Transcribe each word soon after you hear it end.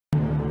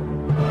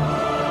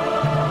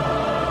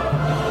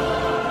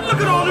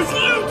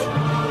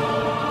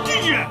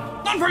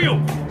for you!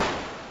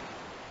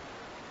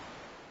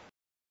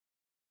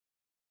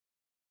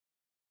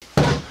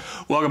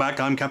 Welcome back,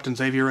 I'm Captain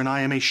Xavier, and I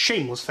am a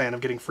shameless fan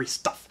of getting free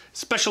stuff,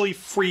 especially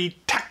free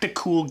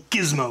tactical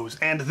gizmos,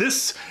 and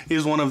this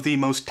is one of the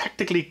most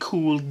tactically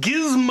cool,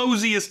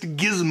 gizmosiest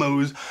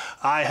gizmos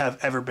I have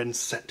ever been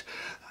sent.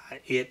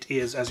 It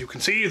is, as you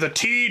can see, the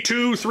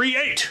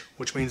T238,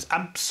 which means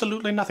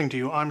absolutely nothing to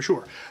you, I'm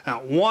sure. Now,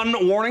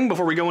 one warning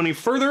before we go any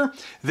further,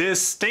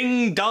 this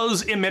thing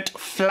does emit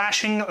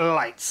flashing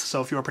lights,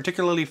 so if you are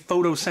particularly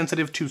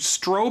photosensitive to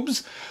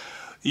strobes,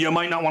 you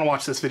might not want to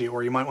watch this video,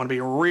 or you might want to be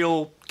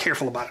real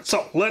careful about it.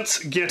 So,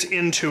 let's get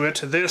into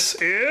it. This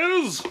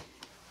is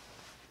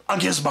a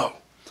gizmo.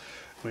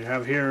 We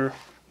have here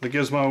the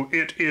gizmo.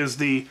 It is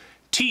the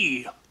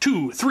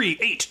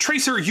T238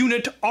 Tracer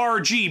Unit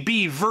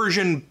RGB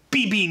version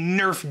BB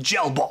Nerf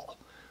Gel Ball.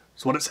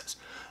 That's what it says.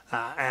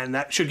 And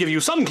that should give you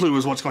some clue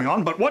as what's going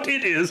on, but what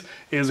it is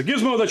a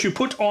gizmo that you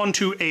put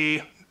onto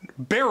a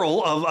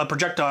barrel of a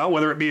projectile,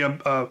 whether it be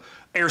a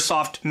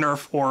airsoft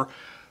Nerf or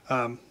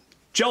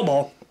gel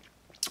ball,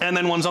 and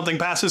then when something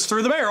passes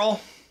through the barrel,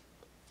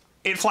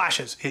 it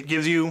flashes. It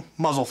gives you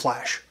muzzle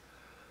flash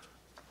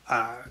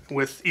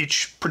with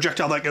each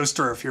projectile that goes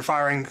through. If you're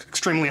firing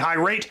extremely high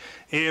rate,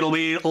 it'll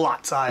be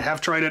lots. I have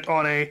tried it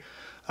on a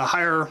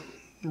higher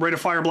rate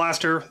of fire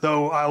blaster,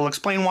 though I'll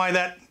explain why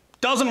that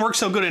doesn't work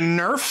so good in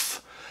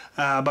Nerf,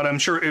 but I'm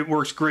sure it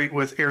works great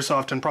with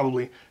airsoft and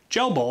probably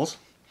gel balls.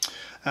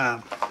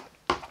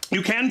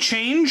 You can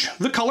change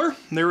the color.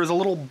 There is a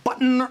little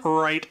button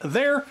right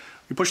there.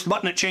 You push the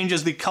button, it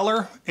changes the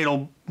color.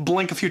 It'll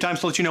blink a few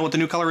times to let you know what the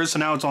new color is, so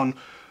now it's on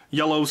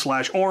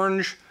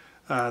yellow/orange.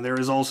 There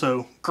is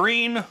also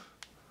green,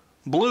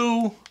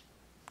 blue,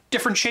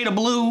 different shade of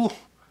blue,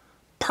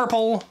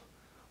 purple,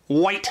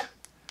 white,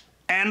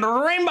 and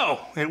rainbow.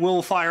 It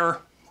will fire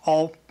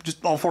all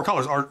four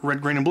colors,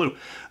 red, green, and blue,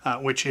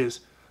 which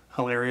is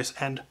hilarious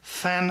and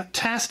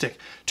fantastic.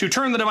 To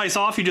turn the device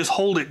off, you just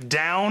hold it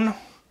down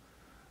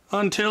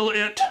until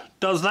it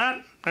does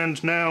that,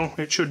 and now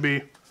it should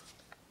be,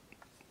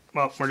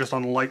 well, we're just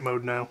on light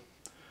mode now.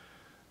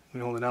 We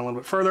hold it down a little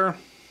bit further.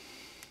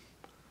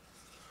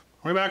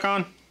 Are we back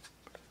on?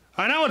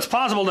 I know it's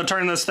possible to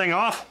turn this thing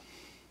off.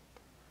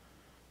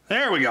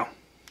 There we go.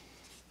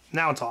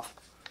 Now it's off.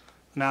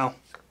 Now,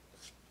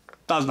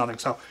 does nothing,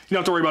 so you don't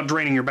have to worry about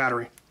draining your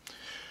battery.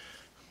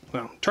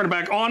 Well, turn it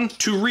back on.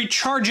 To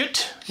recharge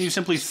it, you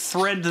simply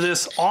thread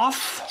this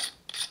off.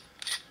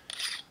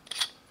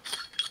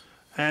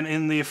 And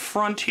in the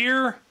front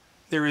here,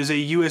 there is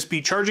a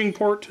USB charging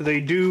port.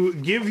 They do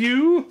give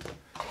you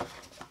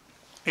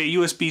a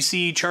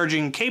USB-C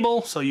charging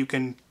cable, so you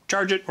can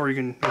charge it, or you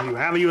can, if you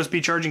have a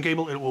USB charging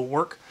cable, it will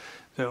work.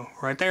 So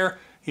right there,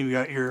 you've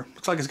got your,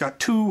 looks like it's got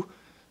 2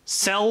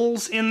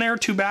 cells in there,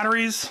 2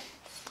 batteries.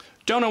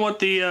 Don't know what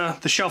the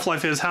shelf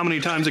life is, how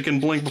many times it can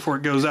blink before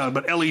it goes out,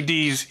 but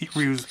LEDs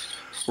use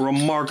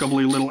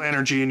remarkably little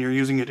energy and you're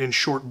using it in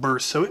short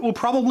bursts, so it will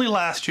probably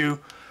last you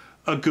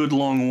a good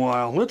long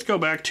while. Let's go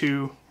back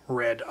to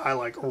red. I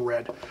like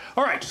red.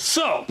 Alright,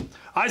 so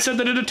I said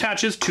that it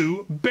attaches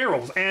to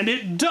barrels, and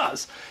it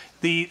does.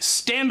 The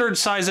standard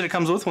size that it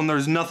comes with when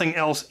there's nothing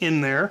else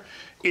in there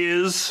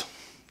is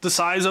the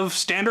size of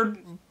standard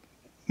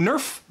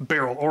Nerf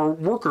barrel or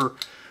worker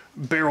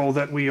barrel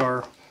that we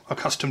are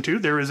accustomed to.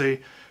 There is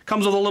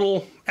comes with a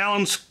little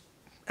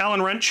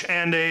Allen wrench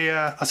and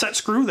a set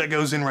screw that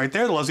goes in right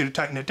there that allows you to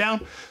tighten it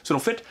down so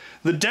it'll fit.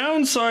 The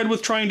downside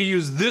with trying to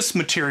use this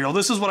material,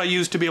 this is what I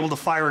use to be able to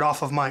fire it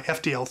off of my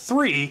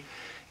FDL3,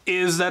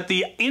 is that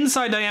the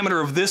inside diameter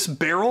of this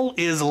barrel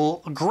is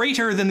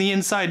greater than the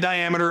inside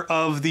diameter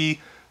of the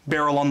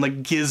barrel on the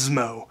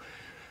gizmo.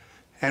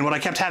 And what I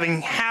kept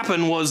having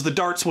happen was the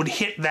darts would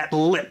hit that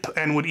lip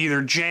and would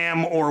either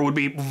jam or would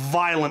be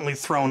violently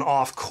thrown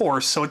off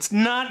course. So it's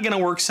not going to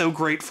work so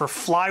great for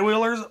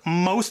flywheelers,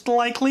 most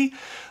likely,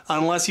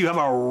 unless you have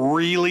a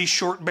really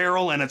short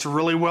barrel and it's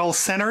really well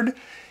centered.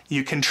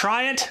 You can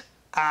try it.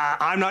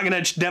 I'm not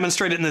going to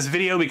demonstrate it in this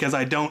video because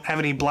I don't have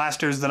any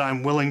blasters that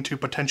I'm willing to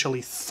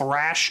potentially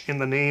thrash in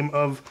the name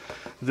of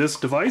this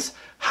device.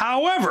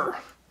 However,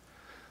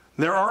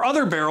 there are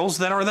other barrels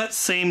that are that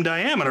same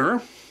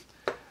diameter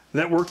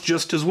that work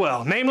just as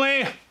well.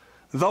 Namely,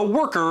 the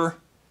worker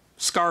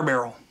scar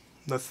barrel.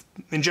 The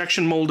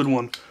injection molded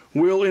one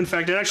will, in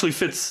fact, it actually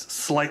fits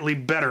slightly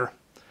better.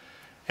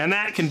 And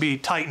that can be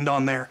tightened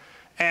on there.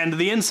 And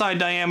the inside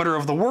diameter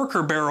of the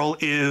worker barrel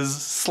is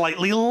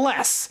slightly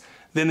less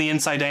than the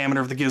inside diameter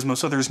of the gizmo,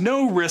 so there's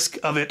no risk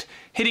of it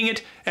hitting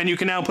it, and you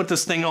can now put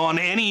this thing on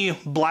any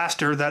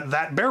blaster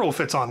that barrel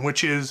fits on,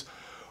 which is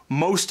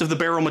most of the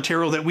barrel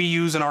material that we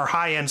use in our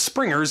high-end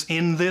springers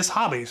in this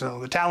hobby. So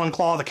the Talon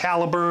Claw, the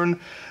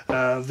Caliburn,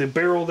 the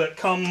barrel that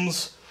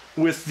comes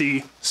with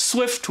the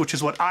Swift, which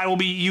is what I will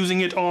be using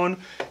it on.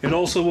 It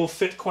also will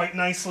fit quite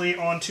nicely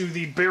onto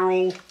the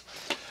barrel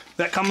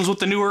that comes with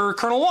the newer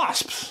Colonel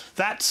Wasps.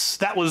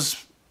 That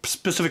was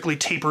specifically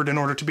tapered in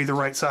order to be the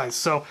right size.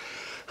 So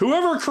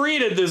whoever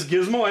created this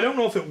gizmo, I don't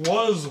know if it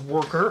was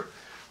worker,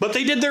 But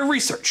they did their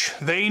research.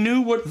 They knew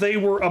what they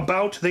were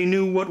about. They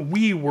knew what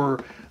we were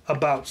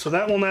about. So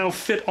that will now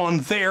fit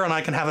on there, and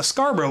I can have a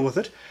scar barrel with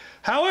it.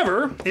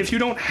 However, if you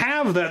don't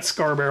have that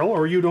scar barrel,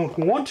 or you don't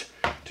want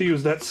to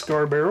use that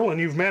scar barrel,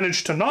 and you've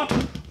managed to not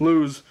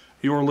lose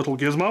your little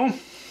gizmo,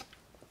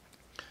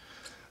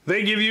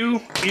 they give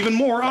you even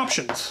more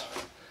options.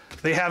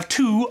 They have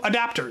 2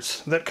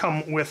 adapters that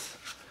come with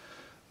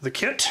the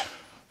kit.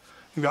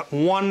 You've got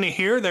one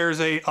here.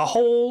 There's a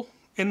hole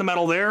in the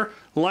metal there.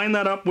 Line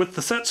that up with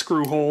the set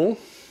screw hole.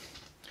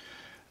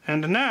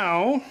 And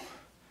now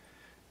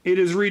it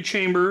is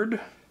rechambered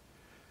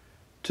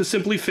to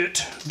simply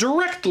fit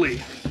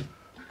directly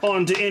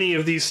onto any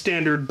of these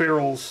standard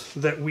barrels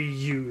that we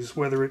use,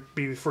 whether it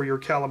be for your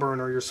Caliburn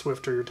or your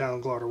Swift or your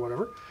Talon-Claw or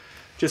whatever.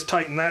 Just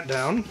tighten that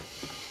down.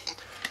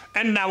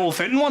 And now we'll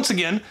fit. And once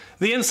again,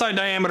 the inside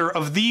diameter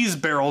of these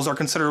barrels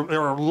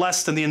are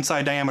less than the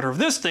inside diameter of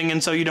this thing,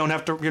 and so you don't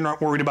have to. You're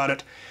not worried about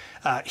it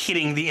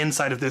hitting the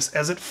inside of this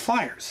as it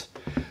fires.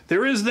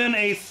 There is then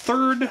a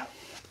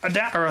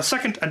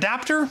second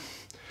adapter,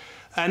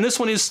 and this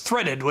one is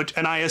threaded,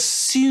 and I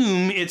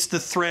assume it's the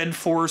thread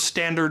for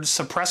standard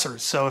suppressors.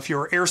 So if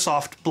your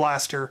airsoft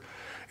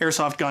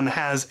gun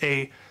has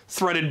a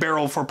threaded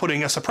barrel for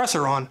putting a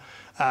suppressor on,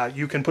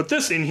 you can put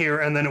this in here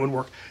and then it would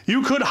work.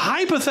 You could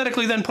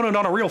hypothetically then put it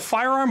on a real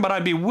firearm, but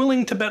I'd be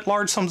willing to bet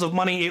large sums of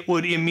money it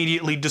would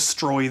immediately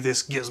destroy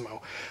this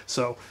gizmo.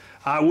 So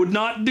I would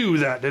not do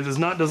that. It is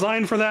not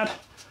designed for that.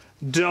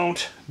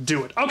 Don't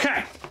do it.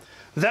 Okay,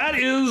 that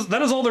is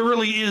all there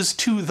really is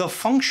to the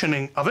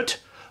functioning of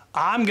it.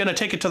 I'm gonna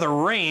take it to the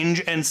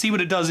range and see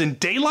what it does in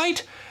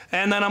daylight,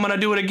 and then I'm gonna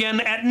do it again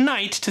at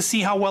night to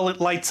see how well it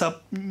lights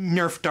up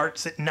Nerf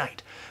darts at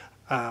night.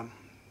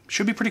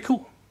 Should be pretty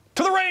cool.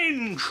 To the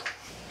range!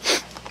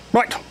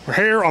 Right, we're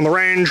here on the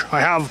range. I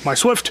have my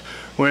Swift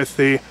with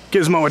the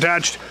gizmo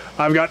attached.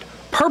 I've got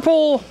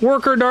purple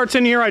worker darts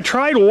in here. I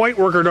tried white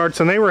worker darts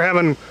and they were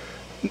having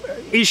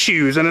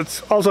issues, and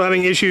it's also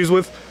having issues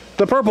with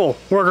the purple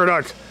worker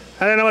darts.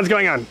 I don't know what's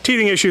going on.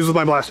 Teething issues with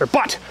my blaster.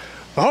 But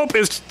the hope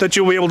is that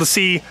you'll be able to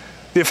see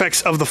the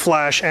effects of the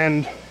flash,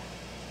 and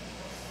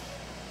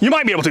you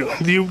might be able to.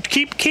 You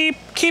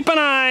keep an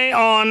eye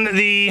on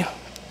the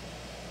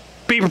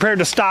be prepared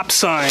to stop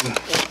sign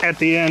at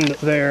the end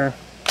there.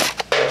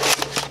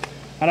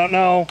 I don't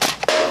know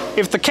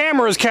if the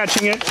camera is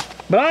catching it,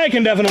 but I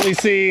can definitely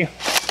see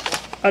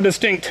a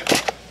distinct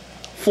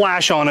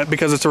flash on it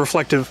because it's a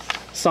reflective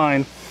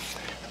sign.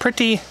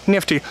 Pretty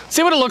nifty.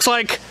 See what it looks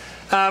like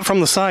from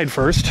the side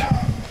first.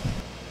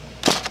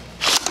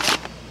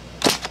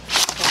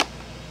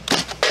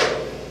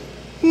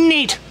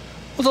 Neat.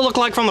 What's it look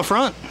like from the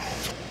front?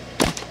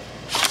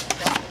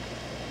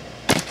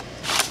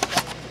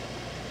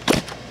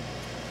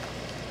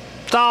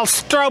 It's all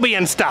stroby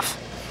and stuff.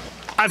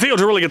 I feel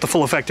to really get the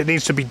full effect, it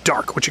needs to be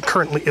dark, which it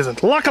currently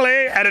isn't. Luckily,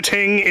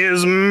 editing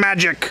is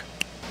magic.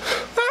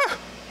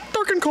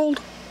 Dark and cold.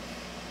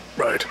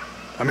 Right.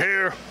 I'm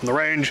here on the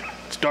range.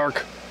 It's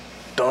dark.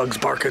 Dogs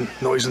barking,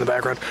 noise in the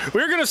background.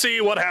 We're gonna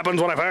see what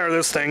happens when I fire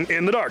this thing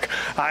in the dark.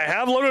 I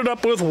have loaded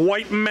up with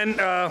white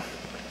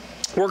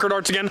worker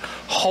darts again.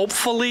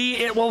 Hopefully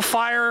it will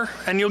fire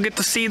and you'll get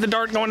to see the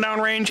dart going down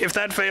range. If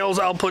that fails,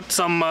 I'll put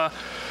some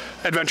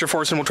Adventure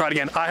Force and we'll try it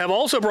again. I have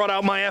also brought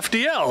out my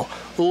FDL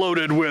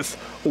loaded with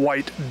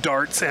white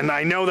darts, and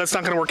I know that's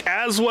not gonna work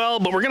as well,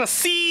 but we're gonna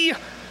see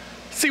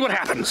what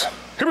happens.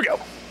 Here we go.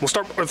 We'll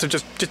start with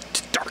just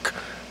dark.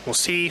 We'll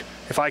see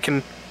if I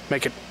can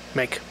make it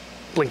make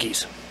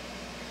blinkies.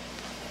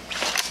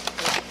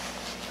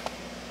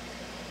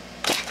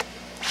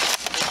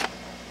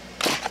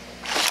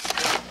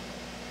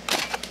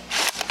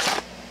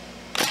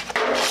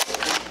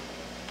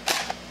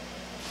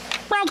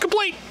 Round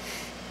complete.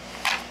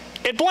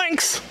 It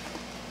blinks.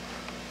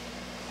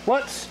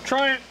 Let's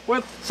try it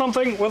with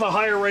something with a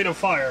higher rate of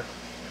fire.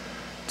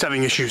 It's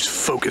having issues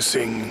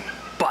focusing,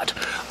 but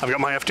I've got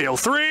my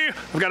FDL3.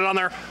 I've got it on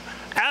there.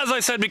 As I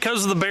said,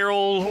 because the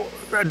barrel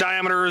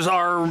diameters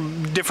are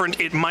different,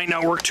 it might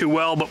not work too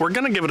well, but we're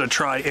gonna give it a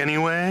try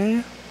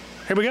anyway.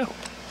 Here we go.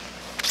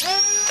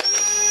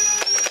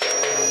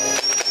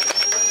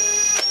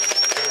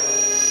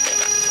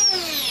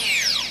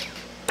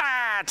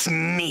 That's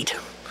neat.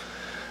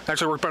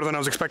 Actually worked better than I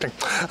was expecting.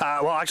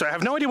 Well, actually, I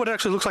have no idea what it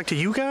actually looks like to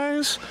you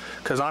guys,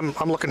 because I'm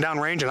looking down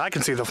range and I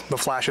can see the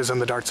flashes and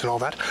the darts and all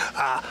that.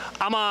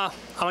 I'm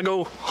gonna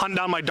go hunt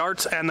down my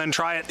darts and then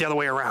try it the other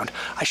way around.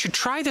 I should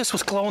try this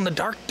with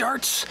glow-in-the-dark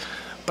darts,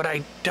 but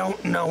I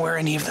don't know where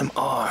any of them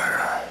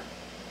are.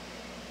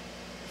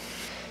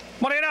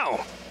 What do you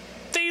know?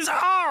 These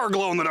are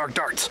glow-in-the-dark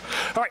darts.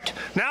 All right,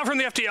 now from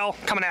the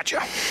FDL, coming at you.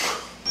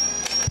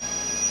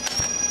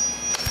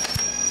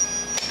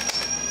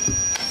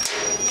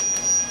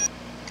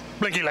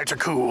 Blinky lights are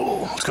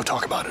cool. Let's go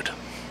talk about it.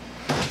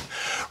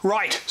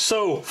 Right,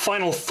 so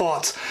final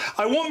thoughts.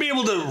 I won't be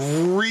able to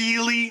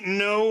really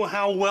know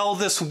how well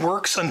this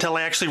works until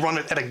I actually run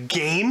it at a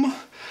game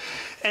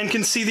and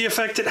can see the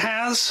effect it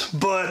has,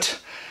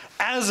 but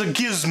as a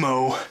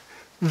gizmo,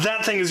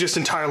 that thing is just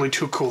entirely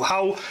too cool.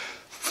 How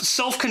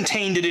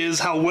self-contained it is,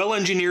 how well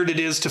engineered it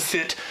is to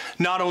fit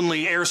not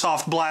only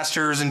airsoft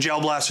blasters and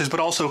gel blasters, but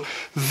also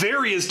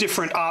various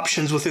different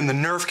options within the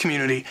Nerf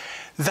community.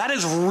 That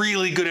is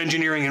really good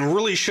engineering and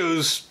really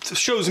shows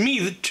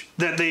me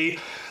that they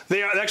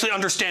actually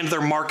understand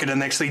their market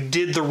and they actually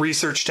did the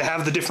research to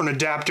have the different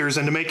adapters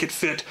and to make it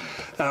fit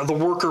the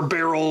worker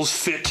barrels,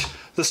 fit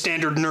the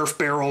standard Nerf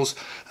barrels,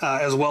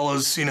 as well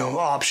as, you know,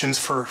 options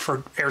for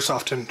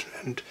airsoft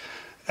and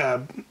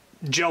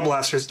gel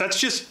blasters. That's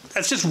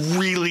just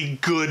really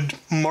good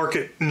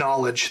market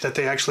knowledge that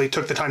they actually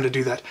took the time to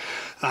do that.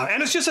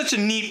 And it's just such a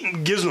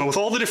neat gizmo with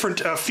all the different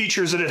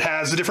features that it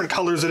has, the different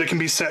colors that it can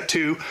be set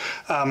to,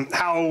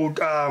 how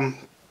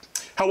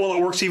well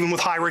it works even with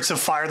high rates of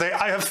fire.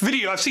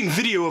 I've seen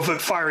video of it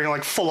firing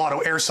like full auto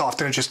airsoft,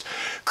 and it just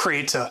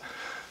creates a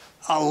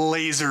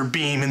laser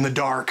beam in the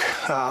dark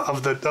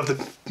of the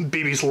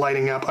BBs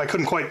lighting up. I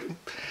couldn't quite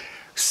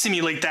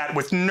simulate that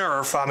with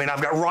Nerf. I mean,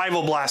 I've got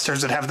rival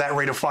blasters that have that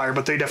rate of fire,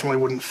 but they definitely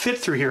wouldn't fit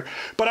through here.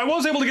 But I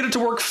was able to get it to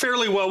work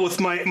fairly well with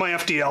my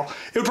FDL.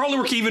 It would probably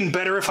work even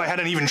better if I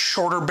had an even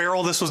shorter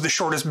barrel. This was the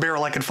shortest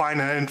barrel I could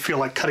find, and I didn't feel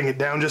like cutting it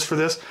down just for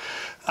this.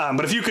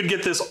 But if you could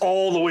get this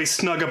all the way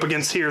snug up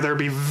against here, there'd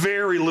be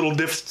very little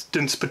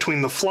distance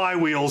between the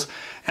flywheels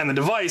and the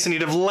device, and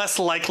you'd have less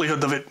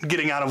likelihood of it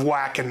getting out of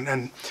whack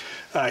and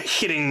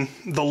hitting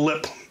the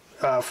lip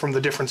from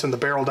the difference in the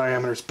barrel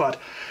diameters.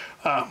 But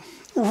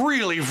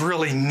really,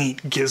 really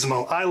neat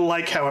gizmo. I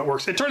like how it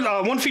works. It turns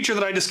out one feature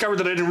that I discovered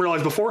that I didn't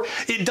realize before,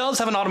 it does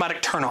have an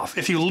automatic turn off.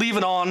 If you leave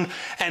it on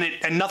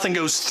and nothing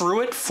goes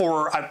through it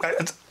for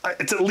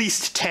it's at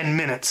least 10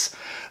 minutes,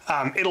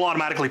 it'll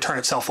automatically turn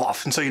itself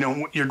off, and so you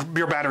know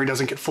your battery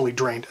doesn't get fully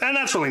drained, and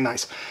that's really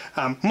nice.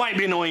 Might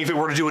be annoying if it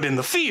were to do it in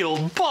the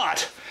field,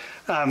 but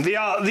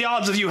the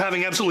odds of you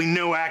having absolutely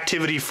no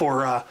activity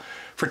for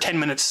 10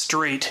 minutes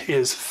straight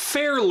is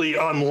fairly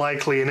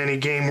unlikely in any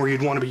game where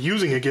you'd want to be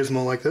using a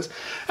gizmo like this.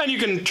 And you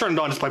can turn it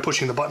on just by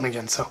pushing the button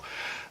again. So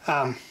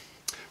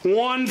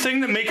one thing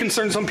that may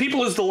concern some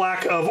people is the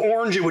lack of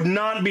orange. It would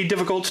not be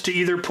difficult to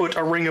either put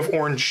a ring of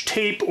orange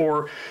tape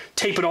or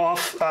tape it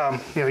off.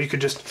 You know, you could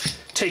just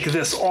take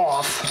this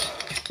off.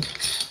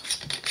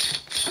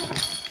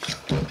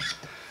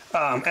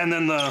 And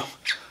then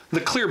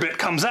the clear bit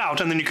comes out,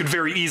 and then you could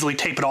very easily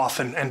tape it off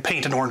and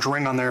paint an orange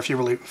ring on there if you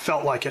really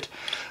felt like it,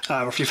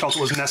 or if you felt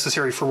it was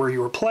necessary for where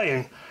you were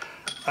playing.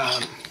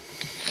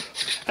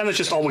 And that's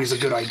just always a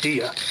good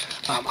idea.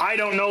 I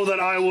don't know that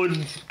I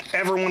would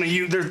ever want to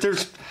use...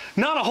 There's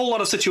not a whole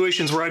lot of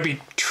situations where I'd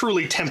be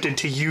truly tempted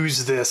to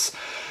use this,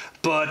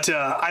 but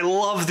I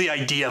love the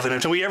idea of it.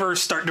 If we ever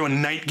start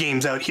doing night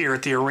games out here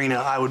at the arena,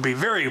 I would be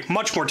very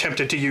much more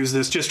tempted to use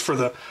this just for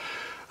the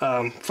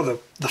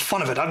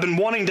fun of it. I've been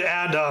wanting to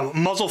add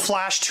muzzle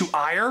flash to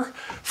IRE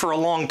for a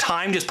long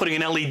time, just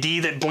putting an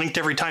LED that blinked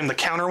every time the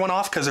counter went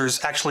off, because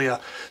there's actually a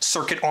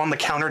circuit on the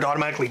counter to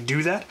automatically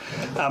do that.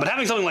 But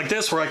having something like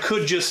this where I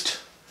could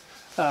just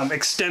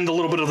extend a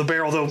little bit of the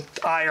barrel, though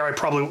IRE,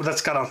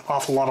 that's got an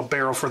awful lot of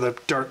barrel for the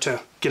dart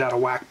to get out of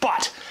whack.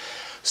 But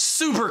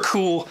super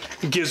cool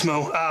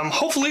gizmo.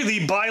 Hopefully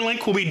the buy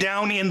link will be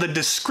down in the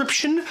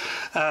description.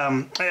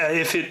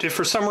 If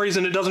for some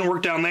reason it doesn't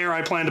work down there,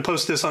 I plan to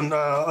post this on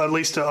at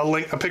least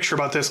a picture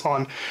about this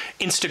on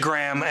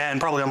Instagram and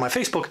probably on my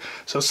Facebook.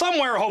 So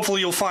somewhere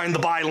hopefully you'll find the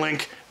buy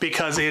link,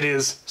 because it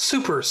is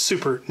super,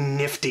 super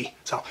nifty.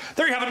 So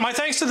there you have it. My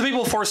thanks to the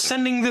people for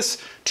sending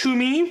this to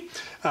me.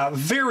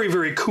 Very,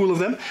 very cool of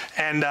them.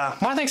 And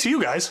my thanks to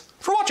you guys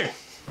for watching.